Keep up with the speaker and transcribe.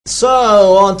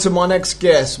So, on to my next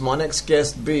guest. My next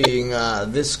guest being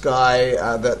this guy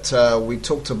that we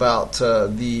talked about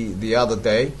the other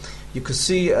day. You can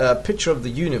see a picture of the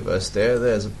universe there.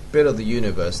 There's a bit of the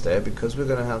universe there because we're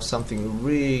going to have something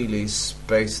really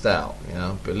spaced out, you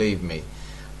know, believe me.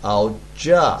 I'll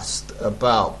just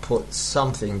about put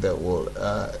something that will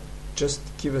just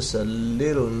give us a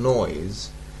little noise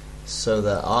so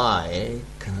that I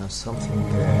can have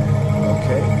something there,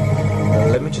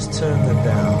 okay? Let me just turn that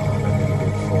down a little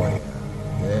bit for you.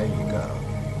 There you go.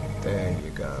 There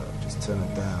you go. Just turn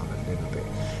it down a little bit.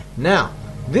 Now,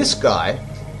 this guy,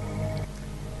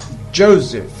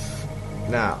 Jozef.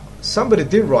 Now, somebody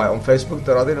did write on Facebook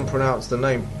that I didn't pronounce the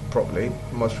name properly.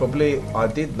 Most probably, I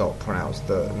did not pronounce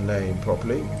the name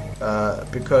properly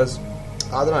because,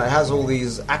 I don't know, it has all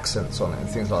these accents on it and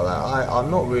things like that. I'm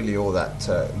not really all that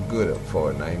good at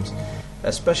foreign names,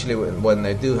 especially when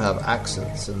they do have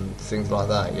accents and things like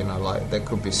that. You know, like they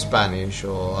could be Spanish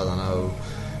or, I don't know,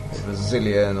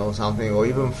 Brazilian or something, or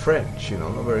even French. You know,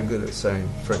 I'm not very good at saying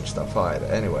French stuff either.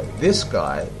 Anyway, this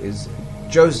guy is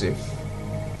Jozef,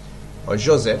 or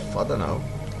Jozef, I don't know,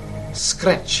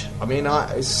 Skrzek. I mean, how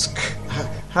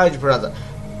do you pronounce that?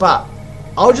 But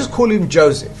I'll just call him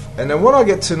Jozef. And then when I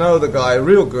get to know the guy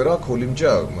real good, I'll call him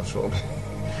Joe, most probably.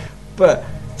 But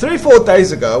 3-4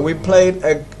 days ago, we played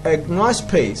a nice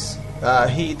piece.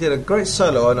 He did a great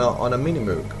solo on a mini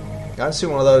moog. I haven't seen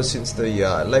one of those since the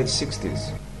late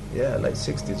 60s. Yeah, late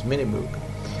 60s, mini moog.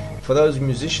 For those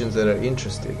musicians that are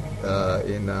interested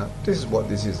in... this is what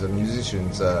this is, a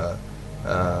musician's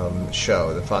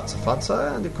show, the Fatsa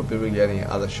Fatsa, and it could be really any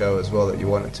other show as well that you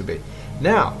want it to be.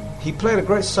 Now, he played a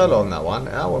great solo on that one.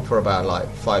 I went for about like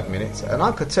 5 minutes, and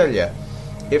I could tell you,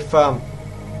 if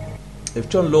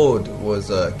John Lord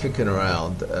was kicking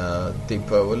around Deep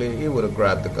Purple, he would have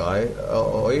grabbed the guy,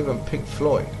 or even Pink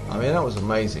Floyd. I mean, that was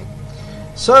amazing.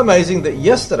 So amazing that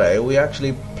yesterday we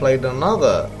actually played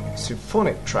another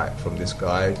symphonic track from this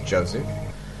guy, Jozef.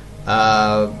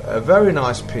 A very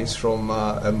nice piece from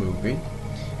a movie,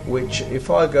 which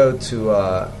if I go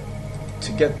to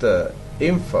get the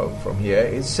info from here,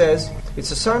 it says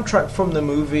it's a soundtrack from the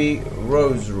movie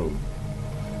Rose Room.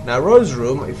 Now, Rose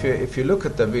Room, if you look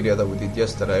at the video that we did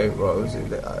yesterday,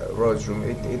 Rose Room,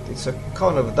 it's a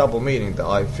kind of a double meaning that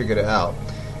I figured it out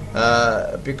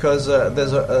because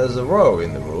there's a row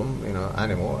in the room, you know,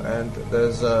 animal, and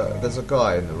there's a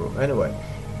guy in the room. Anyway,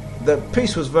 the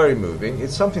piece was very moving.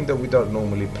 It's something that we don't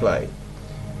normally play,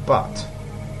 but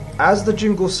as the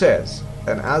jingle says,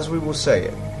 and as we will say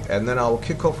it, and then I will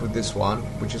kick off with this one,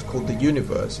 which is called The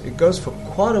Universe. It goes for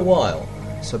quite a while,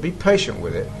 so be patient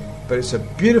with it, but it's a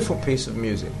beautiful piece of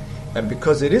music. And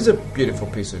because it is a beautiful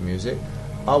piece of music,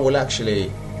 I will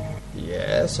actually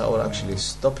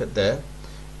stop it there,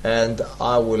 and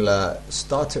I will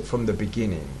start it from the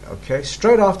beginning, okay?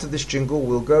 Straight after this jingle,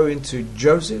 we'll go into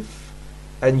Jozef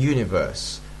and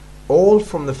Universe, all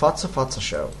from the Fatsa Fatsa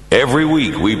show. Every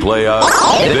week we play a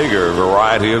bigger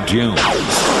variety of tunes.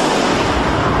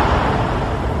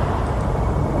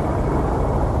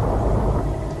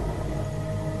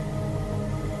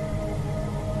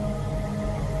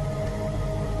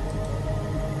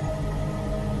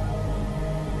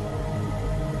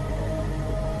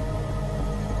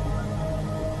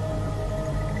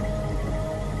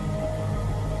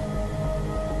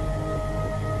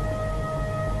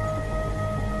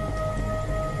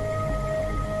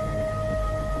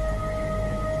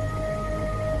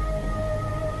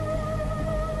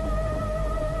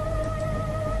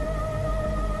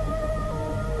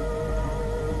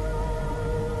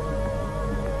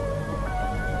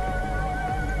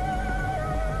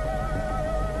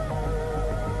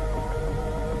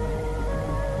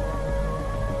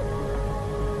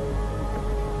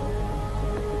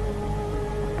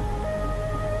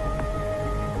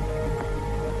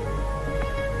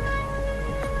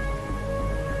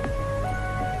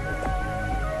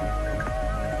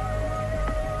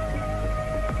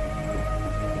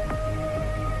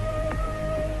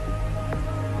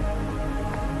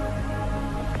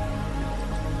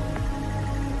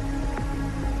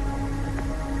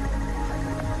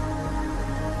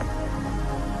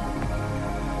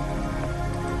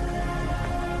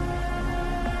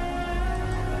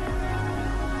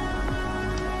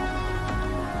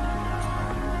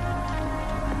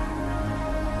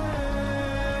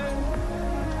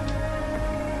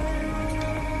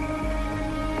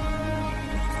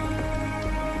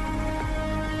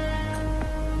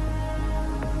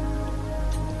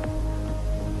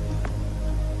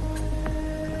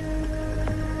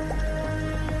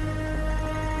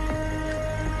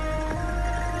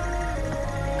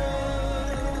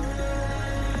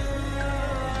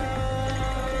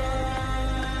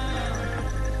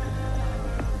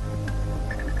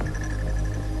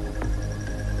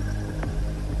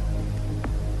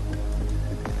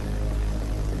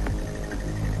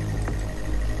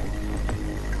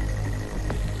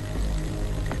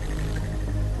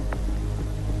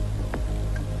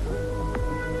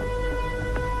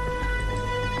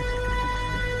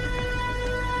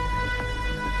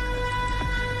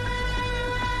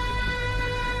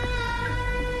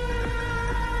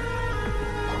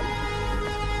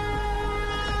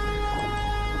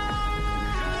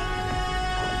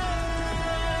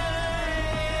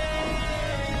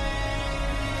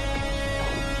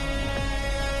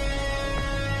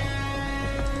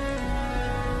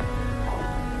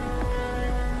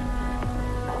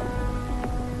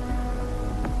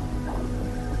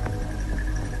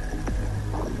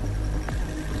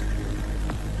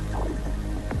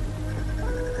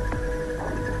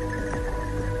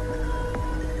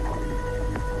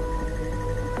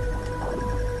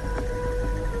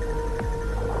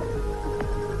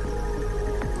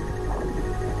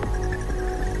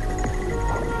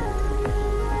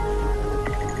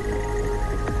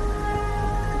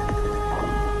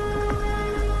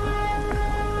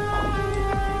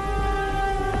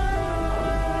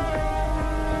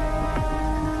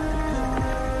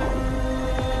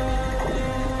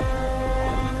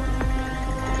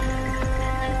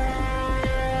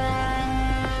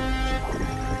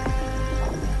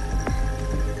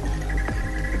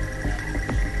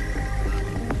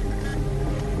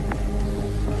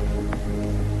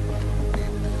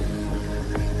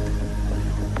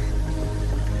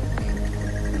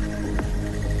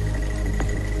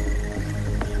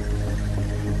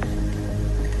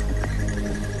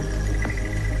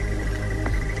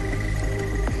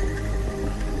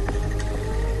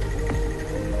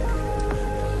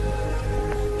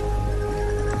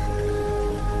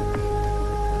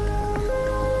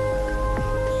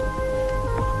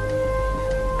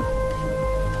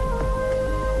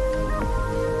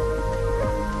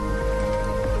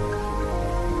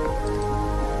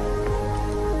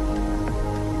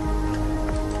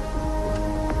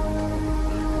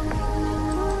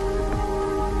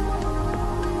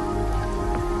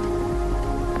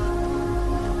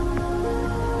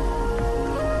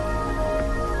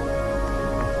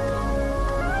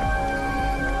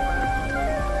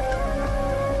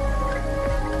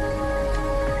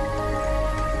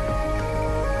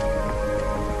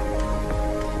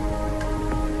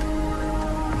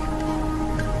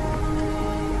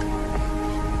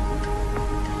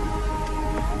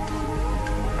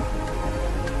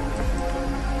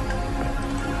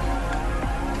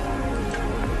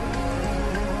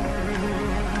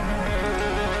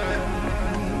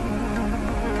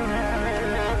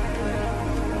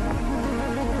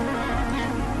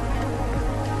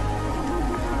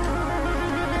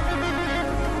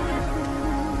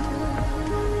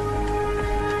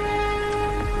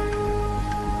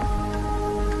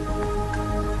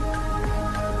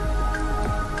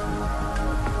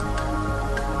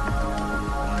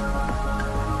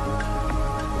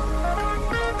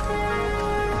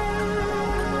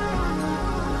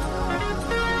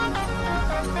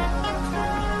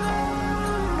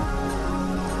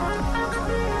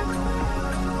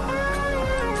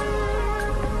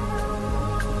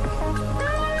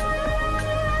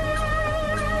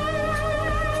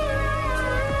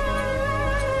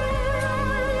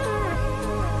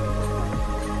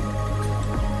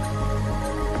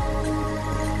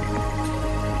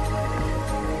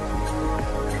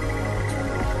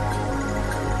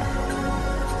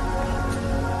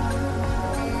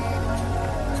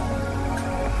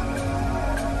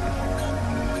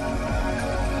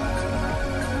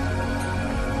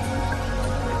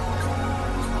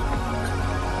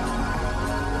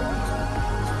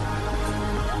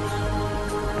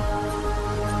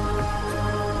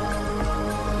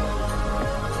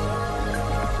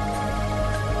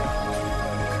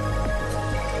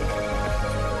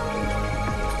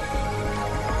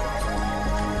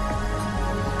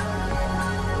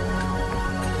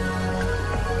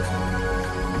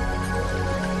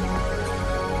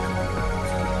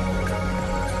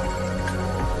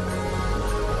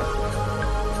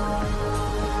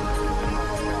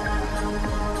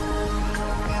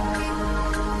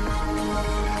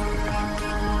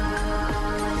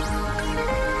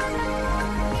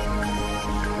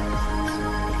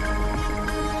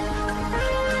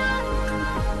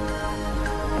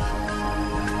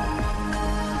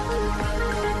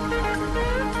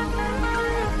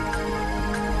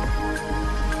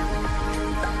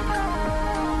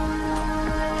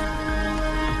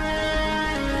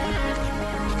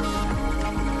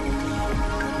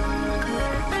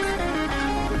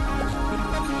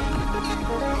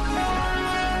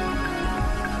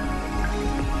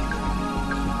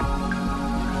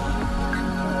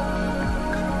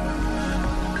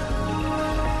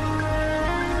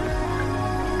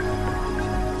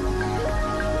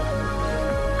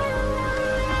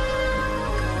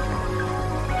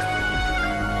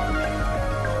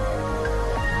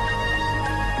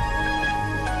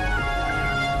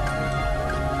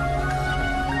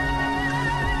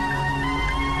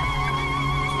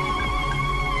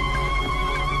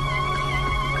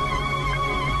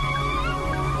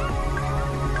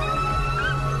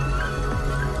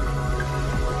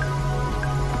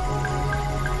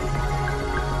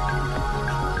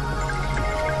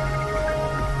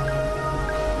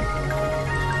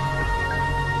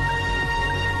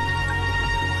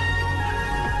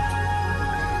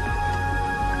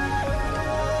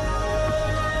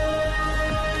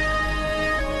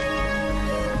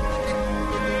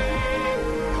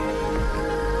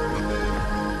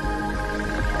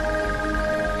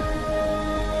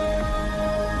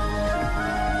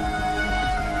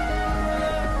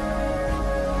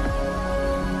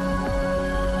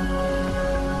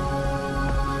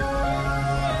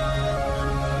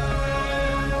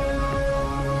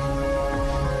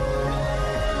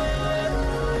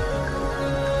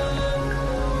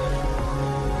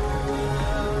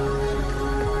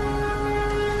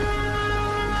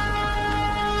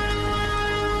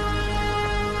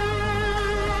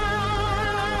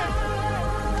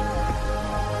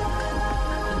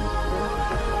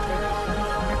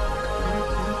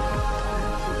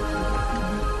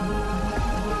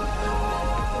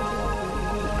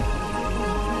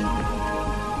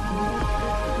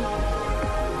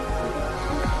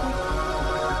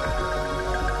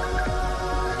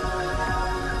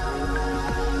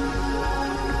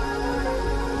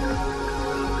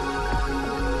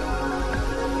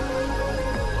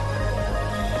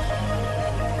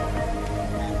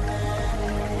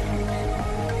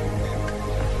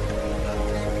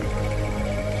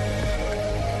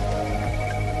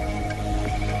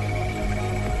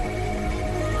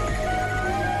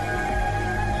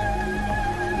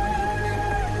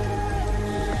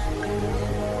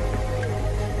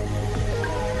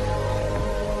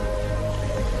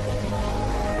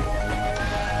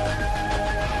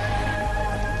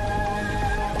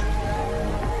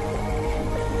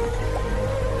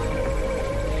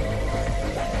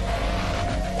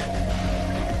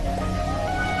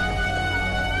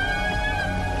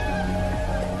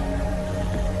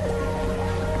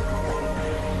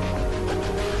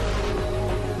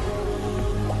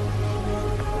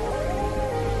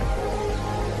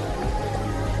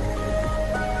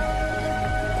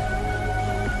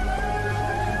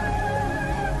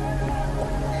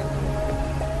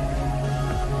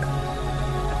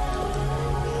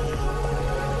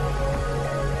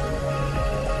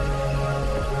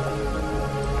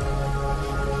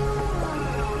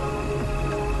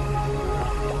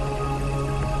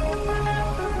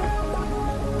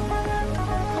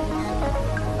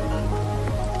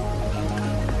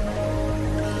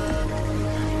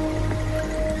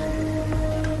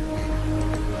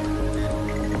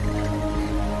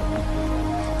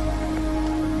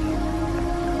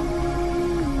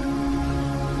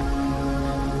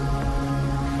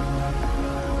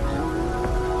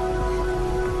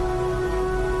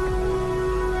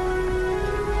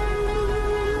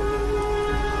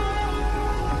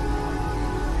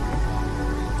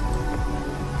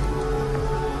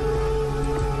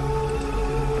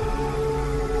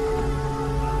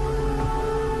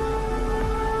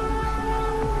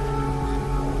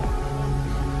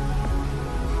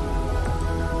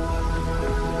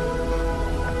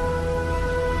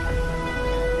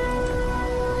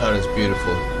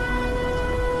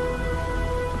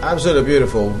 Absolutely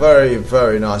beautiful. Very,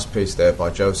 very nice piece there by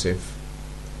Jozef.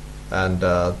 And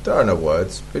there are no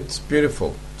words. It's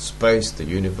beautiful. Space, the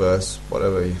universe,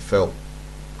 whatever he felt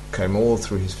came all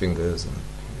through his fingers and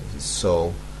his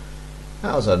soul.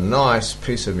 That was a nice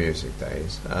piece of music, that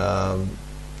is.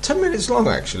 10 minutes long,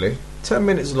 actually. 10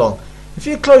 minutes long. If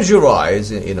you close your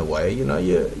eyes, in a way, you know,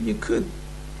 you could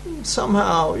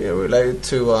somehow relate it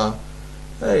to,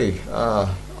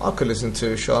 I could listen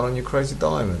to Shine On You Crazy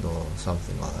Diamond or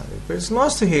something like that. But it's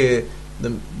nice to hear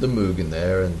the Moog in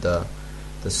there and the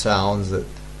sounds that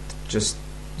just,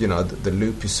 you know, the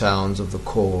loopy sounds of the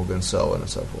Korg and so on and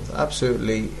so forth.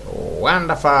 Absolutely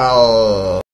wonderful.